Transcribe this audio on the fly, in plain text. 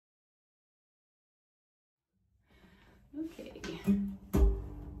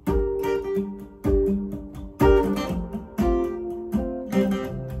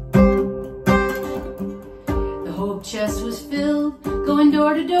Flying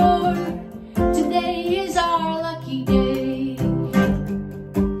door to door, today is our lucky day.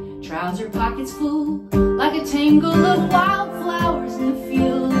 Trouser pockets full, like a tangle of wildflowers in the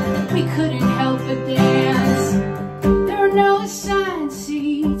field. We couldn't help but dance. There were no assigned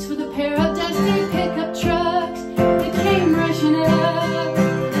seats with a pair of dusty pickup trucks that came rushing up,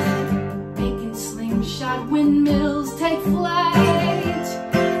 making slingshot windmills take flight.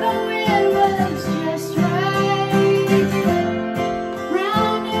 The wind was just right.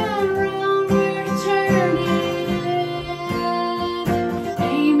 Round and round we're turning,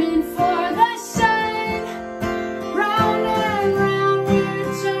 aiming for the sun. Round and round we're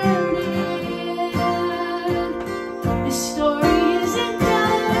turning. This story isn't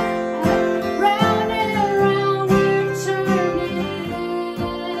done. Round and round we're turning.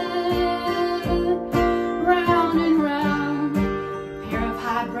 Round and round. Pair of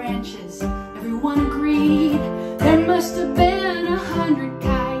high branches, everyone agreed. There must have been 100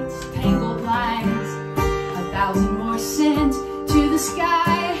 kites, tangled lines, 1,000 more sent to the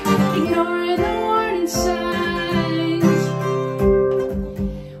sky, ignoring the warning signs.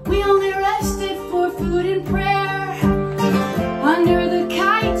 We only rested for food and prayer under the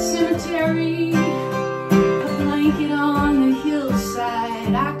kite cemetery.